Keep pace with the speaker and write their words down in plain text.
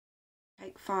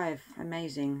Take 5.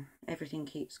 Amazing. Everything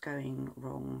keeps going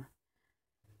wrong.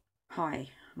 Hi,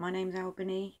 my name's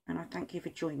Albany and I thank you for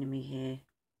joining me here.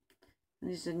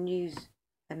 This is a new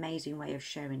amazing way of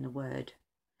sharing the word.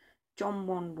 John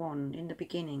 1:1, in the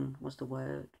beginning was the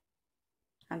Word,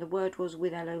 and the Word was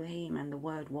with Elohim, and the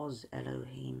Word was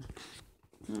Elohim.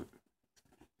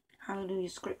 Hallelujah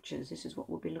Scriptures, this is what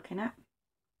we'll be looking at.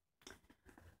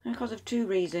 And because of 2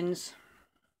 reasons.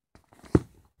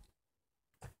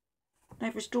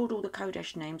 They've restored all the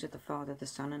Kodesh names of the Father, the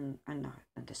Son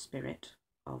and the Spirit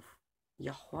of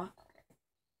Yahweh.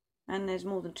 And there's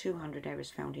more than 200 errors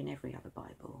found in every other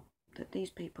Bible that these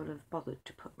people have bothered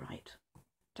to put right.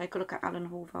 Take a look at Alan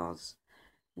Hallvar's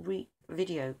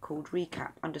video called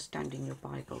Recap, Understanding Your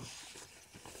Bible.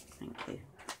 Thank you.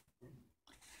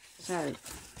 So,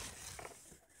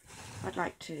 I'd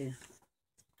like to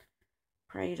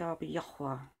praise Rabbi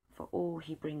Yahweh for all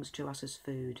he brings to us as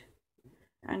food,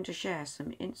 and to share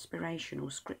some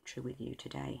inspirational scripture with you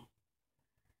today.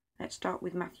 Let's start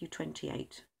with Matthew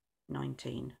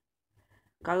 28:19.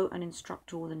 Go and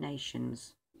instruct all the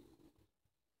nations,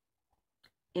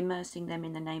 immersing them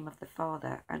in the name of the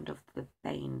Father, and of the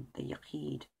Bain, the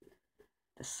Yachid,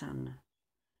 the Son,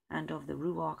 and of the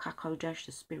Ru'ach HaKodesh,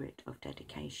 the Spirit of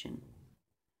dedication.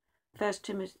 1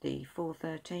 Timothy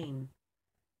 4:13.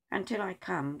 Until I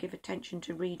come, give attention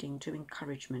to reading, to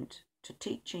encouragement, to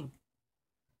teaching.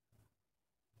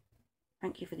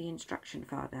 Thank you for the instruction,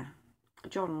 Father.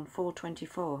 John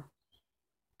 4:24.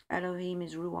 Elohim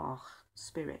is Ru'ach,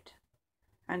 Spirit,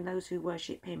 and those who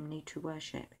worship him need to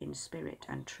worship in spirit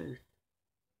and truth,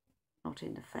 not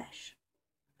in the flesh,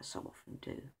 as so often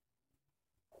do.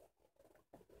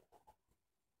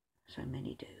 So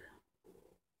many do.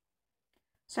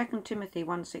 2 Timothy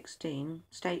 1:16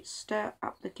 states, stir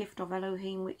up the gift of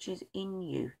Elohim which is in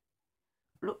you.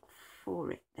 Look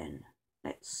for it then.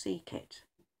 Let's seek it.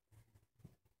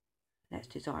 Let's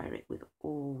desire it with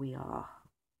all we are.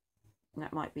 And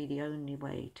that might be the only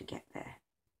way to get there.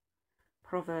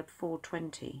 Proverb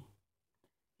 4:20.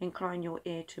 Incline your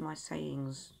ear to my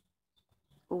sayings.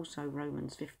 Also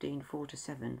Romans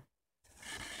 15:4-7.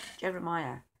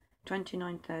 Jeremiah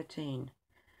 29:13.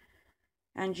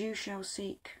 And you shall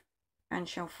seek and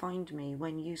shall find me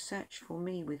when you search for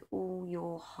me with all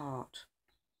your heart.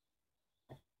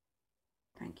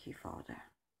 Thank you,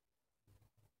 Father.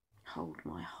 Hold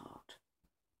my heart.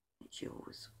 It's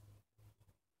yours.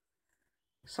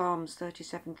 Psalms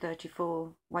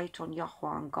 37:34. Wait on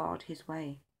Yahweh and guard his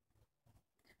way.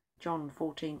 John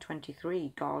 14:23.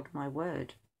 Guard my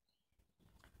word.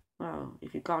 Well,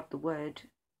 if you guard the word,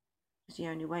 it's the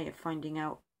only way of finding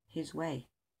out his way.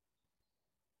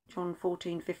 John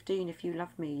 14:15. If you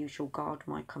love me, you shall guard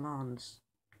my commands.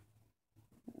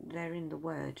 They're in the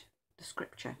word, the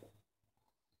scripture.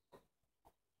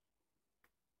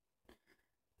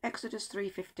 Exodus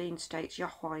 3:15 states,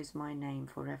 Yahweh is my name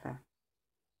forever.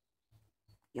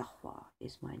 Yahweh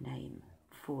is my name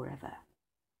forever.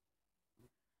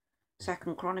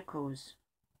 2 Chronicles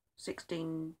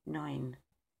 16:9.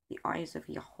 The eyes of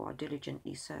Yahweh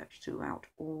diligently search throughout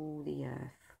all the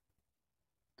earth.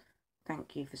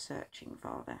 Thank you for searching,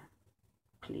 Father.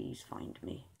 Please find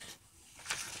me.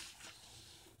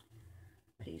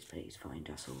 Please find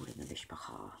us all in the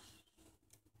Mishpachah.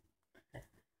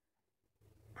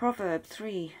 Proverb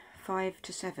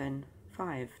 3:5-7.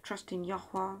 5. Trust in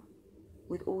Yahweh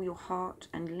with all your heart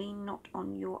and lean not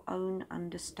on your own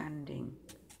understanding.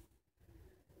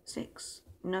 6.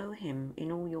 Know him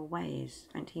in all your ways,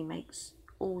 and he makes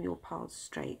all your paths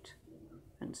straight.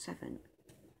 And 7.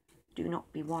 Do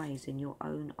not be wise in your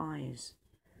own eyes.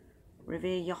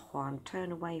 Revere Yahweh and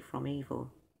turn away from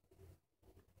evil.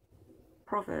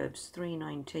 Proverbs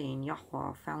 3:19.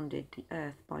 Yahweh founded the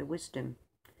earth by wisdom.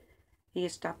 He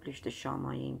established the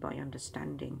Shamayim by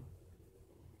understanding.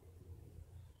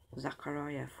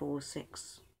 Zechariah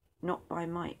 4:6. Not by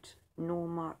might,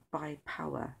 nor by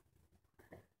power,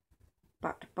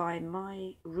 but by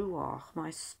my Ru'ach, my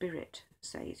spirit,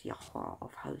 says Yahweh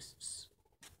of hosts.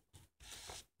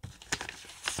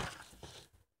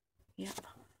 Yep,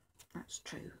 that's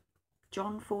true.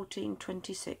 John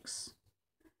 14:26.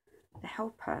 The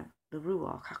Helper, the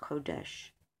Ru'ach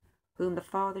HaKodesh, whom the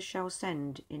Father shall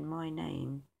send in my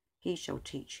name, he shall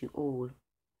teach you all.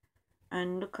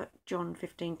 And look at John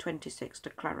 15:26 to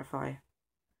clarify.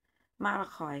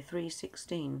 Malachi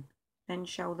 3:16. Then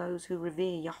shall those who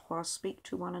revere Yahweh speak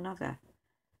to one another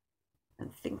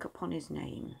and think upon his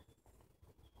name.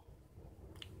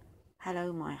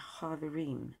 Hello, my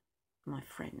Chaverim, my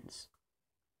friends.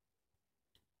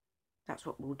 That's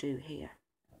what we'll do here.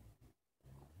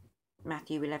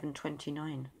 Matthew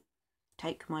 11:29.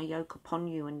 Take my yoke upon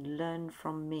you and learn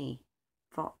from me,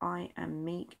 for I am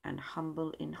meek and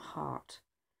humble in heart,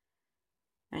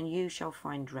 and you shall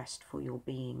find rest for your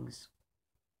beings.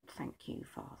 Thank you,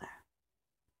 Father.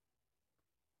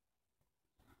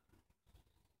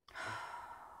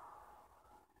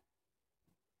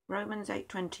 Romans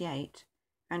 8:28,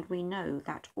 and we know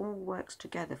that all works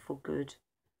together for good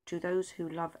to those who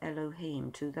love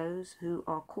Elohim, to those who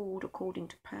are called according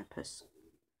to purpose.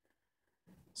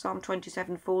 Psalm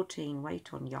 27:14,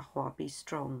 wait on Yahweh, be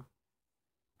strong,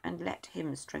 and let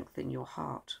him strengthen your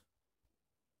heart.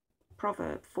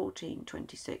 Proverb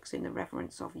 14:26, in the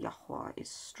reverence of Yahweh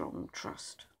is strong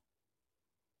trust.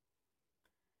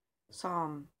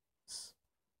 Psalm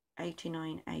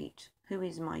 89:8, who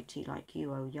is mighty like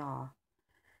you, O Yah,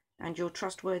 and your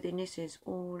trustworthiness is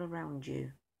all around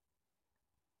you.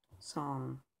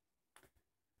 Psalm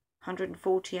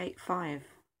 148:5,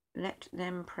 let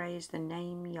them praise the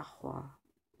name Yahweh,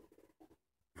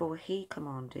 for he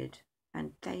commanded,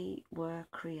 and they were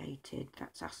created.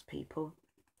 That's us, people.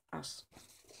 Us.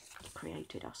 He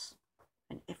created us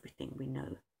and everything we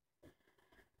know.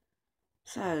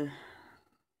 So,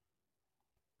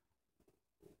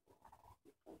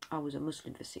 I was a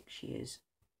Muslim for 6 years.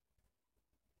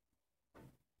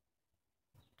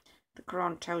 The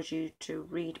Quran tells you to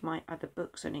read my other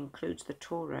books and includes the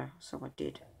Torah, so I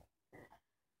did.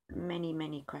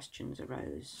 Many questions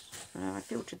arose. I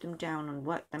filtered them down and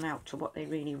worked them out to what they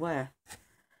really were.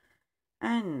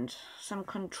 And some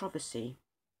controversy.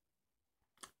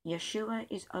 Yeshua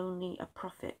is only a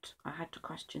prophet. I had to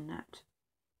question that.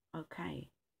 Okay.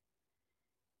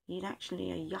 He's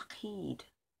actually a Yachid,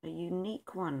 a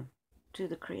unique one to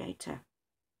the Creator.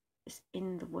 It's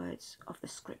in the words of the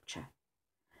Scripture.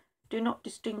 Do not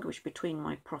distinguish between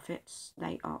my prophets.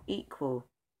 They are equal.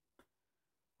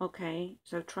 Okay,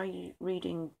 so try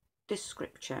reading this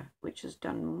Scripture, which has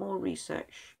done more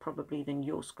research probably than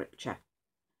your Scripture.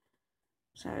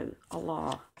 So,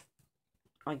 Allah,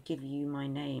 I give you my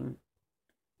name.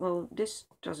 Well, this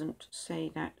doesn't say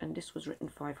that, and this was written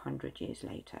 500 years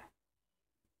later.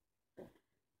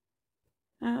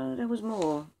 There was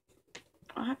more.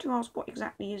 I had to ask what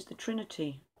exactly is the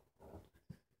Trinity,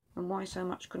 and why so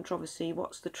much controversy.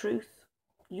 What's the truth?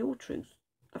 Your truth,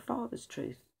 the Father's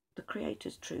truth, the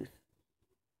Creator's truth.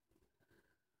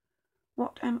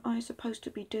 What am I supposed to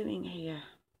be doing here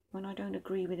when I don't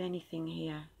agree with anything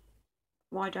here?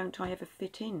 Why don't I ever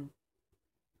fit in?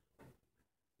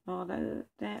 Are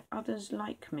there others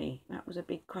like me? That was a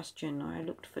big question. I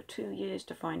looked for 2 years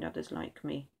to find others like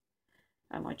me.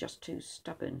 Am I just too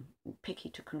stubborn and picky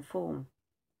to conform?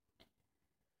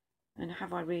 And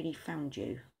have I really found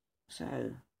you?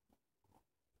 So,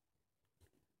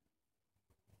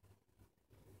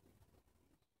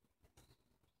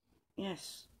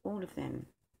 yes, all of them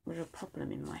were a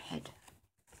problem in my head.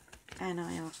 And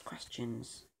I asked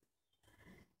questions.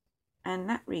 And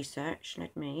that research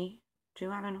led me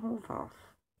to Alan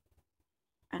Horvath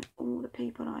and all the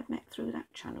people I've met through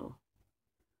that channel.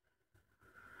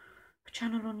 A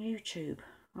channel on YouTube.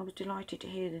 I was delighted to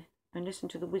hear and listen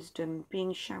to the wisdom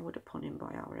being showered upon him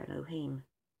by our Elohim.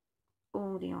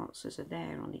 All the answers are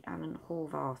there on the Alan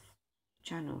Horvath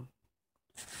channel.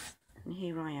 And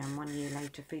here I am 1 year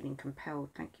later feeling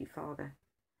compelled. Thank you, Father.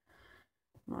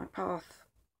 My path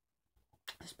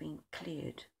has been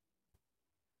cleared.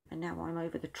 And now I'm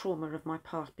over the trauma of my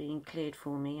path being cleared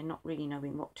for me and not really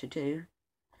knowing what to do.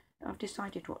 I've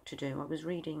decided what to do. I was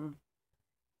reading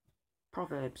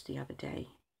Proverbs the other day,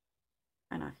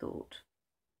 and I thought,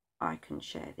 I can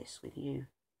share this with you.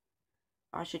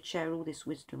 I should share all this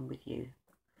wisdom with you.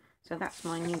 So that's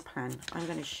my new plan. I'm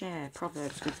going to share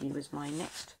Proverbs with you as my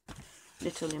next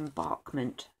little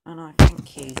embarkment. And I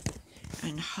thank you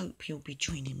and hope you'll be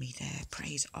joining me there.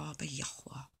 Praise Abba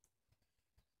Yahweh.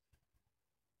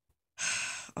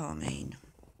 Amen.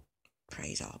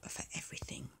 Praise Abba for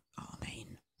everything. Amen.